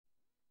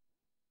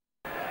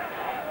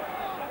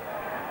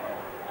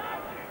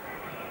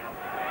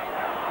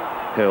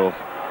Hill.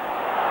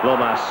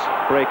 Lomas,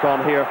 break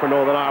on here for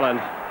Northern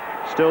Ireland.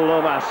 Still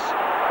Lomas,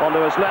 onto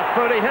his left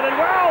foot, he hit it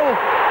well!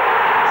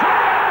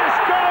 Tremendous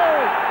goal!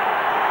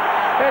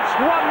 It's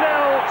 1-0,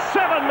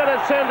 7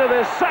 minutes into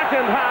this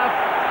second half.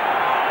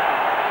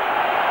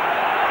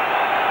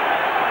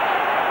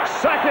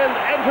 Second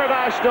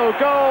international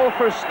goal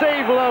for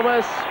Steve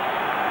Lomas.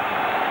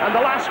 And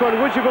the last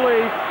one, would you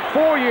believe,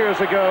 4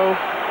 years ago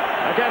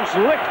against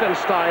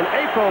Liechtenstein,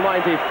 April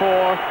 '94.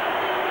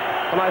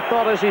 And I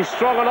thought, is he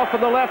strong enough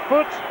on the left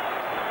foot?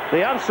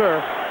 The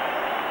answer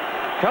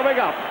coming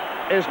up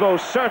is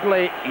most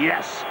certainly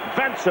yes.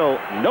 Wenzel,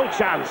 no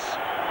chance.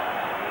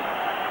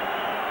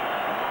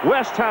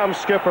 West Ham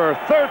skipper,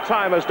 third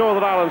time as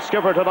Northern Ireland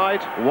skipper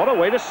tonight. What a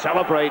way to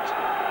celebrate.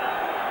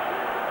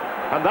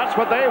 And that's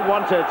what they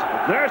wanted.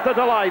 There's the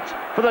delight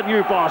for the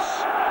new boss.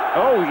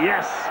 Oh,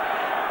 yes.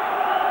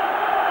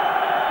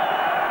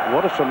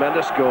 What a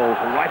tremendous goal,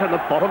 right in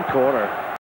the bottom corner.